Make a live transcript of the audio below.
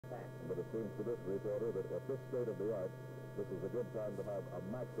but it seems to this reporter that at this state of the art, this is a good time to have a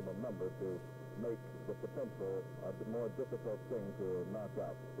maximum number to make the potential a more difficult thing to knock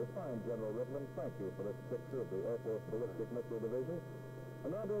out. It's fine, General Ritland. Thank you for this picture of the Air Force Ballistic Missile Division.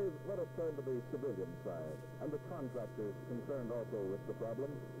 And now, Dave, let us turn to the civilian side and the contractors concerned also with the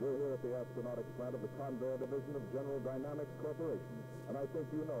problem. We're here at the astronautics plant of the Convair Division of General Dynamics Corporation. And I think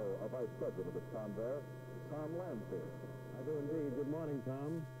you know a vice president of Convair, Tom Lanphier. I do indeed. Good morning,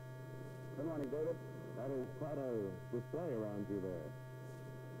 Tom. Good morning, David. That is quite a display around you there.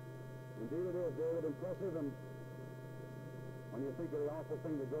 Indeed it is, David. Impressive, and when you think of the awful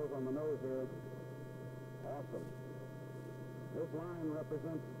thing that goes on the nose here, awesome. This line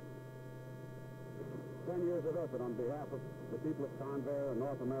represents 10 years of effort on behalf of the people of Convair and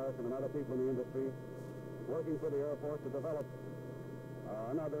North American and other people in the industry working for the Air Force to develop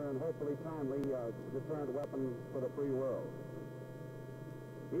another and hopefully timely deterrent weapon for the free world.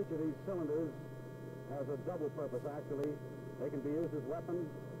 Each of these cylinders has a double purpose, actually. They can be used as weapons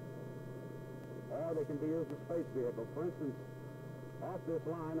or they can be used as space vehicles. For instance, off this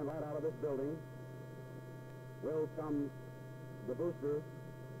line and right out of this building will come the booster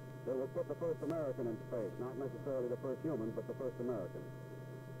that will put the first American in space, not necessarily the first human, but the first American.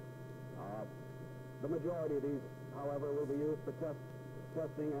 The majority of these, however, will be used for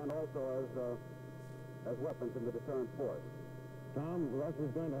testing and also as weapons in the deterrent force. Tom,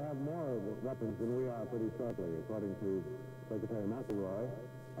 Russia's going to have more weapons than we are pretty shortly, according to Secretary McElroy.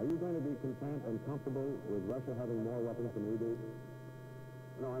 Are you going to be content and comfortable with Russia having more weapons than we do?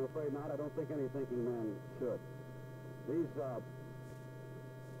 No, I'm afraid not. I don't think any thinking man should. These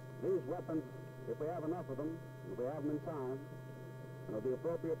weapons, if we have enough of them, if we have them in time, and of the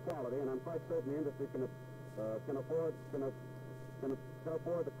appropriate quality, and I'm quite certain the industry can afford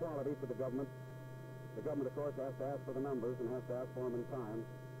the quality for the government. The government, of course, has to ask for the numbers and has to ask for them in time.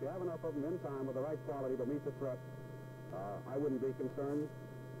 If you have enough of them in time with the right quality to meet the threat, I wouldn't be concerned.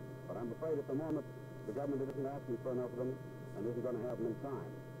 But I'm afraid at the moment the government isn't asking for enough of them and isn't going to have them in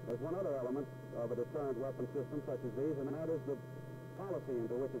time. There's one other element of a deterrent weapon system such as these, and that is the policy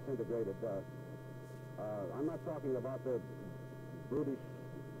into which it's integrated. I'm not talking about the brutish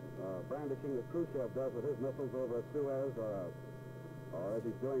brandishing that Khrushchev does with his missiles over Suez or as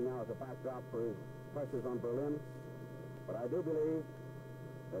he's doing now as a backdrop for his pressures on Berlin. But I do believe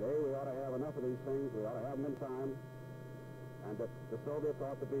that, A, we ought to have enough of these things, we ought to have them in time, and that the Soviets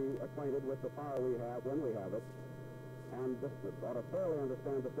ought to be acquainted with the power we have when we have it, and just ought to thoroughly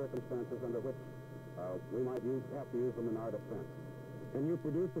understand the circumstances under which we might have to use them in our defense. Can you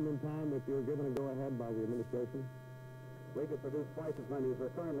produce them in time if you're given a go-ahead by the administration? We could produce twice as many as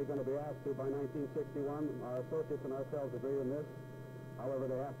we're currently going to be asked to by 1961. Our associates and ourselves agree on this. However,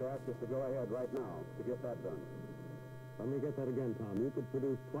 they have to ask us to go ahead right now to get that done. Let me get that again, Tom. You could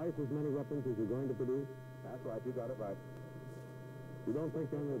produce twice as many weapons as you're going to produce? That's right. You got it right. You don't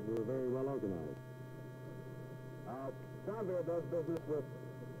think, then, that we're very well organized? Convair does business with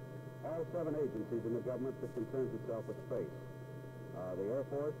all 7 agencies in the government that concerns itself with space. The Air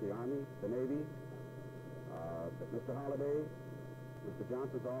Force, the Army, the Navy, Mr. Holliday, Mr.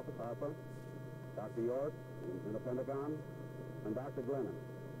 Johnson's office, ARPA, Dr. York in the Pentagon, and Dr. Glennon.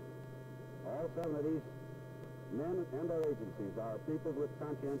 All 7 of these men and their agencies are people with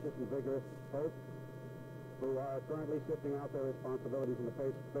conscientious and vigorous folk who are currently sifting out their responsibilities in the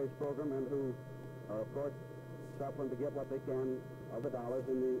space program and who are, of course, shuffling to get what they can of the dollars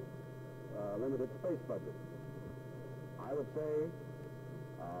in the limited space budget. I would say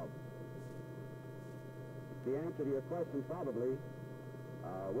the answer to your question probably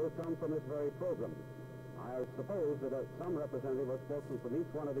will come from this very program. I suppose that some representative or spokesman from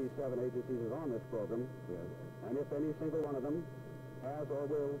each one of these 7 agencies is on this program. Yes. And if any single one of them has or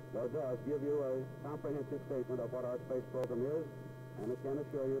will or does give you a comprehensive statement of what our space program is, and it can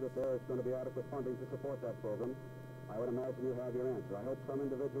assure you that there is going to be adequate funding to support that program, I would imagine you have your answer. I hope some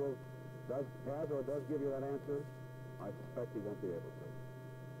individual has or does give you that answer. I suspect he won't be able to.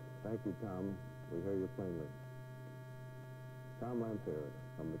 Thank you, Tom. We hear you plainly. Tom Lanphier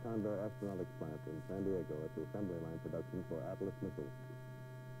from the Convair Astronautics Plant in San Diego at the assembly line production for Atlas missiles.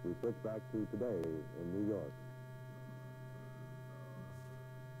 We switch back to today in New York.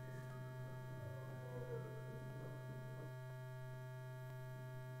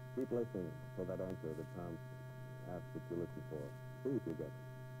 Keep listening for that answer that Tom asked that you listen for. See if you get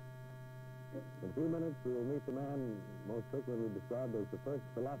it. In a few minutes, we will meet the man most frequently described as the first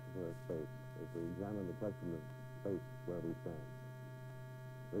philosopher of space as we examine the question of space where we stand.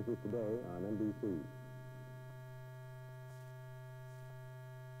 This is today on NBC.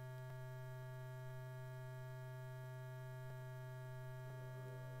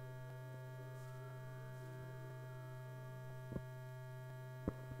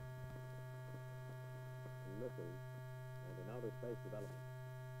 missiles and in outer space development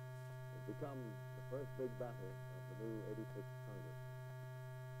has become the first big battle of the new 86th Congress.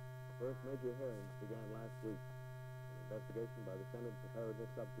 The first major hearings began last week, an investigation by the Senate Preparedness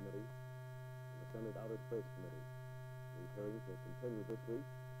Subcommittee and the Senate Outer Space Committee. These hearings will continue this week.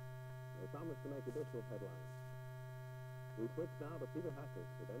 They promise to make additional headlines. We switch now to Peter Hackel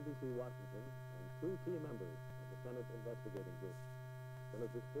at NBC Washington and two key members of the Senate Investigating Group.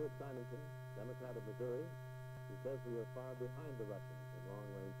 Senator Stuart Symington, Democrat of Missouri, who says we are far behind the Russians in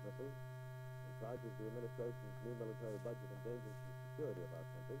long-range missiles and charges the administration's new military budget endangers the security of our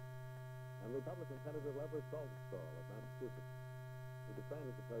country, and Republican Senator Lever Saltonstall of Massachusetts, who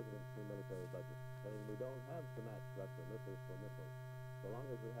defends the president's new military budget, saying we don't have to match Russia missile for missile, so long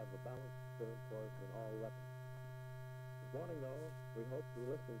as we have a balanced spirit course in all weapons. This morning, though, we hope through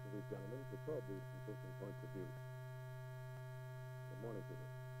listening to these gentlemen to probe these conflicting points of view. Good morning, Peter.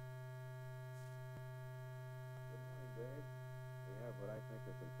 Good morning, Dave. We have what I think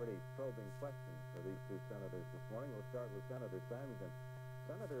are some pretty probing questions for these two senators this morning. We'll start with Senator Symington.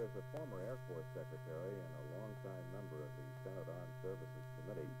 Senator is a former Air Force Secretary and a longtime member of the Senate Armed Services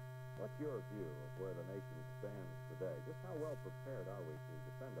Committee. What's your view of where the nation stands today? Just how well prepared are we to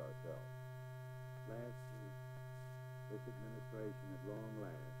defend ourselves? Last week, this administration at long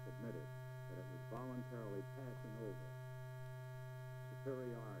last admitted that it was voluntarily passing over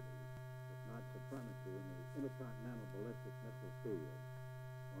superiority, if not supremacy, in the intercontinental ballistic missile field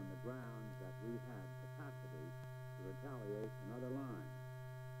on the grounds that we had capacity to retaliate in other lines.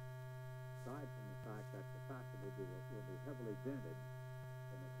 Aside from the fact that capacity will be heavily dented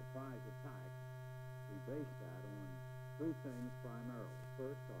in a surprise attack, we base that on three things primarily.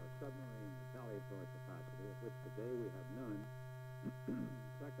 First, our submarine retaliatory capacity, of which today we have none.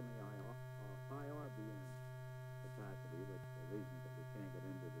 Secondly, our IRBM capacity, which for reasons that we can't get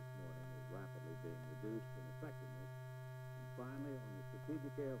into this morning is rapidly being reduced in effectiveness. And finally, on the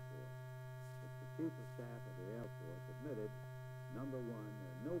Strategic Air Force, which the Chief of Staff of the Air Force admitted, number one, there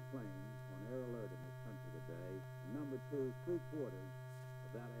are no planes on air alert in this country today. And number two, 3/4 of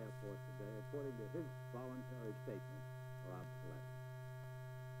that Air Force today, according to his voluntary statement, are obsolete.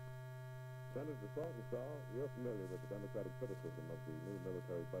 Senator Saltonstall, you're familiar with the Democratic criticism of the new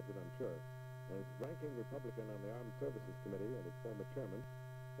military budget, I'm sure. As ranking Republican on the Armed Services Committee and its former chairman,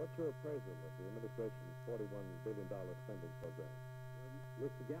 what's your appraisal of the administration's $41 billion spending program?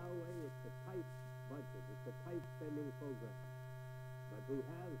 Mr. Garroway, it's a tight budget. It's a tight spending program. But we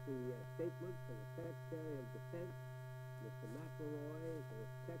have the statement from the Secretary of Defense, Mr. McElroy, the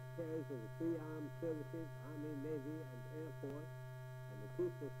Secretaries of the three armed services, Army, Navy, and Air Force, and the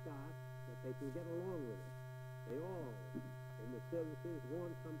Chief of Staff, that they can get along with it. They all, in the services,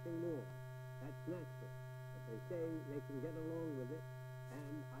 want something more. That's natural. But they say they can get along with it,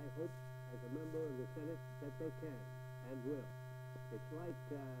 and I hope, as a member of the Senate, that they can and will. It's like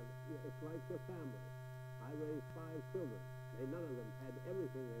your family. I raised 5 children. None of them had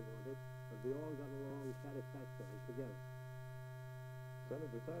everything they wanted, but we all got along satisfactorily together.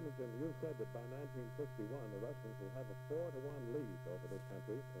 Senator Symington, you said that by 1961, the Russians will have a 4-to-1 lead over this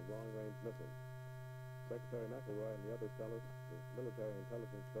country in long-range missiles. Secretary McElroy and the others tell us the military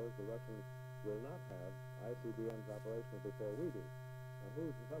intelligence shows the Russians will not have ICBMs operational before we do. Now,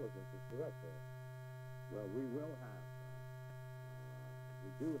 whose intelligence is correct there? Well, we will have,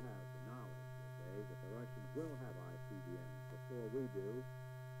 we do have the knowledge today that the Russians will have ICBMs before we do.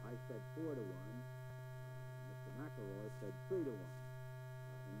 I said 4-to-1. Mr. McElroy said 3-to-1.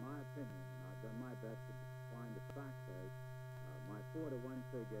 In my opinion, and I've done my best to find the facts as, my 4-to-1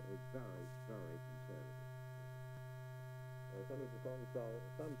 figure is very, very conservative. Senator Saltonstall,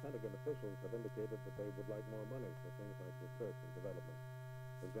 some Pentagon officials have indicated that they would like more money for things like research and development.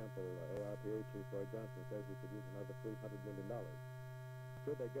 For example, ARPA Chief Roy Johnson says we could use another $300 million.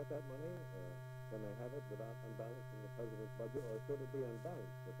 Should they get that money? Can they have it without unbalancing the president's budget, or should it be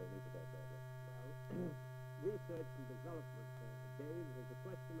unbalanced if they need it that badly? Well, research and development, Dave, is a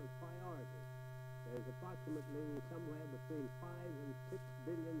question of priority. There's approximately somewhere between $5 and $6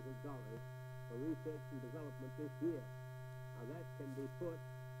 billion for research and development this year. Now that can be put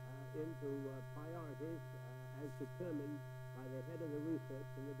into priorities as determined by the head of the research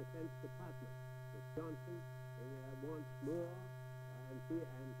in the Defense Department. Ms. Johnson wants more and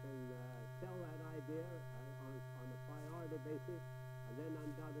can sell that idea on a priority basis, and then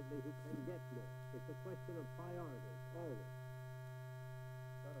undoubtedly he can get more. It's a question of priorities, always.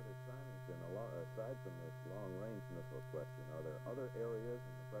 Senator Symington, aside from this long-range missile question, are there other areas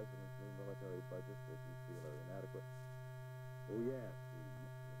in the president's new military budget that you feel are inadequate? Oh, yes.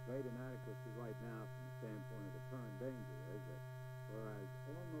 The great inadequacy right now from the standpoint of the current danger is that whereas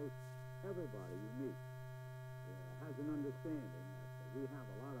almost everybody you meet has an understanding that we have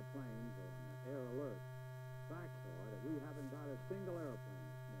a lot of planes on air alert. Facts are that we haven't got a single airplane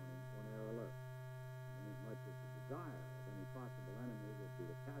this morning on air alert. And as much as the desire of any possible enemy would be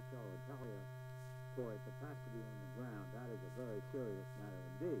to catch or retaliate for a capacity on the ground, that is a very serious matter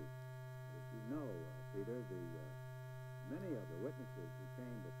indeed. But as you know, Peter, many of the witnesses who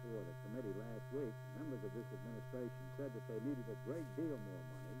came before the committee last week, members of this administration, said that they needed a great deal more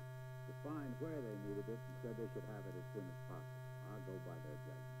money to find where they needed it and said they should have it as soon as possible. I'll go by their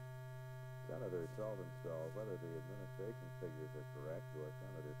judgment. Senator Saltonstall, whether the administration figures are correct or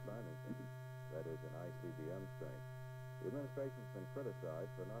Senator Symington, that is an ICBM strength, the administration's been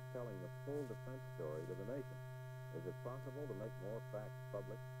criticized for not telling the full defense story to the nation. Is it possible to make more facts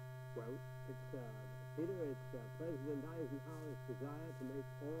public? Well, Peter, it's President Eisenhower's desire to make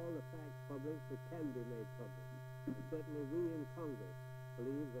all the facts public that can be made public. Certainly we in Congress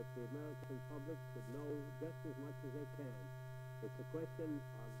believe that the American public should know just as much as they can. It's a question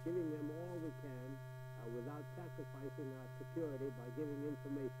of giving them all we can without sacrificing our security by giving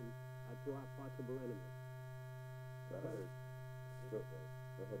information to our possible enemies. Senator, go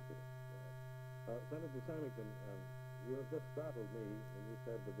ahead, Peter. Senator Symington, you have just startled me when you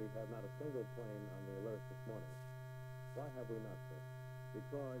said that we have not a single plane on the alert this morning. Why have we not, sir?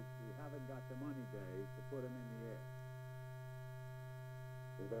 Because we haven't got the money, Dave, to put them in the air.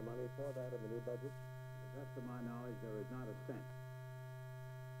 Is there money for that in the new budget? To the best of my knowledge, there is not a cent.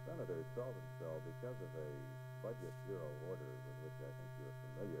 Senator Saltonstall, because of a Budget Bureau order with which I think you're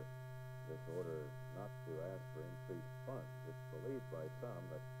familiar, this order not to ask for increased funds, it's believed by some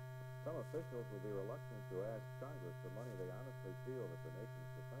that some officials will be reluctant to ask Congress for money they honestly feel that the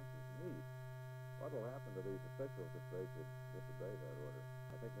nation's defenses need. What will happen to these officials if they should disobey that order?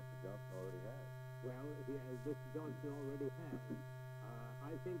 I think Mr. Johnson already has. Well, Mr. Johnson already has.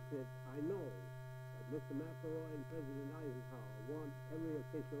 I think that I know that Mr. McElroy and President Eisenhower want every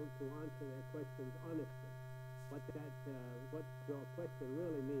official to answer their questions honestly. But what your question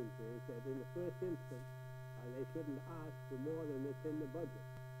really means is that in the first instance, they shouldn't ask for more than is in the budget.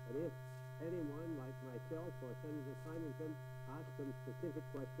 But if anyone, like myself or Senator Symington, asks them specific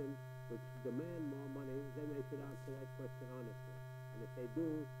questions which demand more money, then they should answer that question honestly. And if they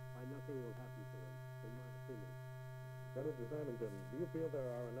do, why nothing will happen to them, in my opinion. Senator Symington, do you feel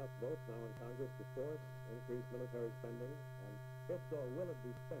there are enough votes now in Congress to force increased military spending? And if so, will it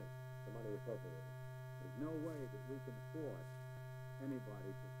be spent, the money appropriated? There's no way that we can force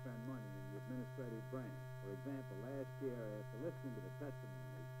anybody to spend money in the administrative branch. For example, last year, after listening to the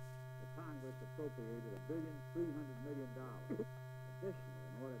testimony, the Congress appropriated $1,300,000,000 additional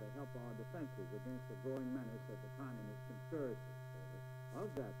in order to help our defenses against the growing menace of the communist conspiracy. Of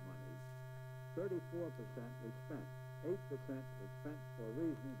that money, 34% was spent. 8% was spent for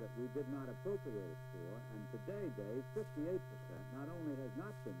reasons that we did not appropriate it for, and today, Dave, 58% not only has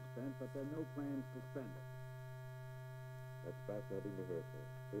not been spent, but there are no plans to spend it. That's fascinating to hear, sir.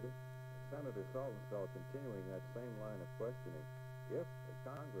 Peter? Senator Saltonstall, continuing that same line of questioning, if the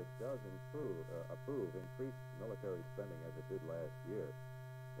Congress does approve increased military spending as it did last year,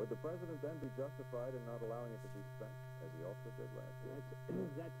 would the President then be justified in not allowing it to be spent, as he also did last year?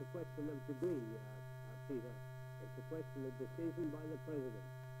 That's a question of degree, Peter. It's a question of decision by the President,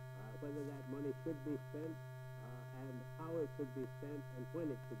 whether that money should be spent and how it should be spent and when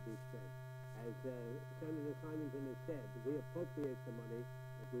it should be spent. As Senator Symington has said, we appropriate the money,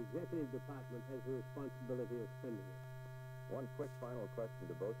 but the Executive Department has the responsibility of spending it. One quick final question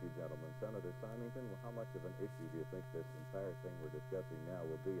to both you gentlemen. Senator Symington, how much of an issue do you think this entire thing we're discussing now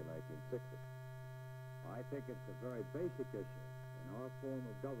will be in 1960? I think it's a very basic issue. In our form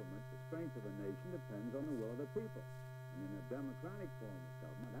of government, the strength of a nation depends on the will of the people. And in a democratic form of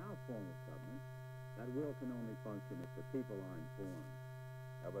government, our form of government, that will can only function if the people are informed.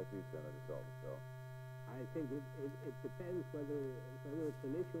 How about you, Senator Saltonstall? I think it depends whether it's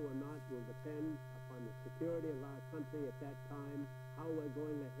an issue or not will depend upon the security of our country at that time, how we're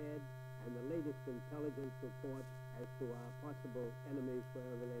going ahead, and the latest intelligence reports as to our possible enemies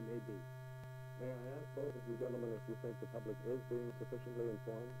wherever they may be. May I ask both of you gentlemen if you think the public is being sufficiently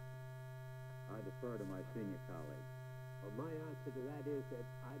informed? I defer to my senior colleague. Well, my answer to that is that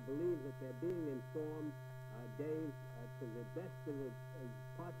I believe that they're being informed, Dave, to the best of the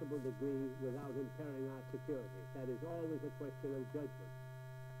possible degree without impairing our security. That is always a question of judgment.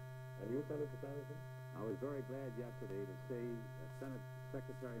 And you, Senator Symington? I was very glad yesterday to see that Senate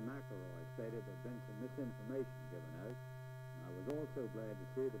Secretary McElroy stated there had been some misinformation given out. I was also glad to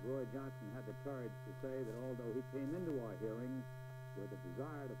see that Roy Johnson had the courage to say that although he came into our hearing with a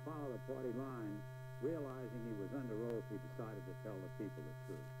desire to follow the party line, realizing he was under oath, he decided to tell the people the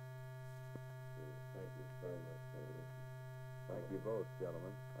truth. Thank you very much, Senator. Thank you both,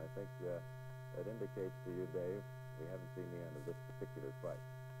 gentlemen. I think that indicates to you, Dave, we haven't seen the end of this particular fight.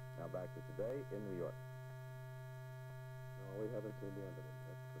 Now back to today in New York. No, we haven't seen the end of it.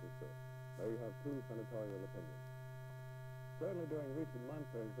 That's pretty sure. There you have two senatorial opinions. Certainly during recent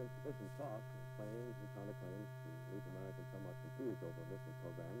months there has been sufficient talk of claims and counterclaims to leave Americans somewhat confused over missile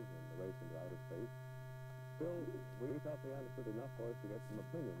programs and the race into outer space. Still, we felt they understood enough for us to get some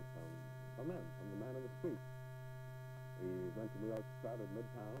opinions from them, from the man in the street. We went to New York's crowded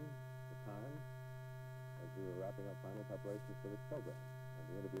Midtown at the time as we were wrapping up final preparations for this program. And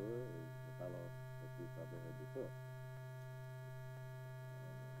the interviewer is the fellow that you probably heard before.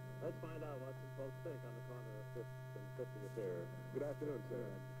 Let's find out what some folks think on the corner of 5th and 50th here. Good afternoon, sir.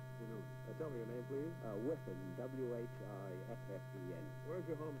 Tell me your name, please. Whiffen, W-H-I-F-F-E-N. Where's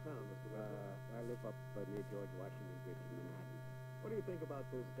your hometown, Mr. Whiffen? I live up near George Washington Bridge in Manhattan. What do you think about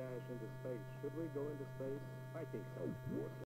this dash into space? Should we go into space? I think so.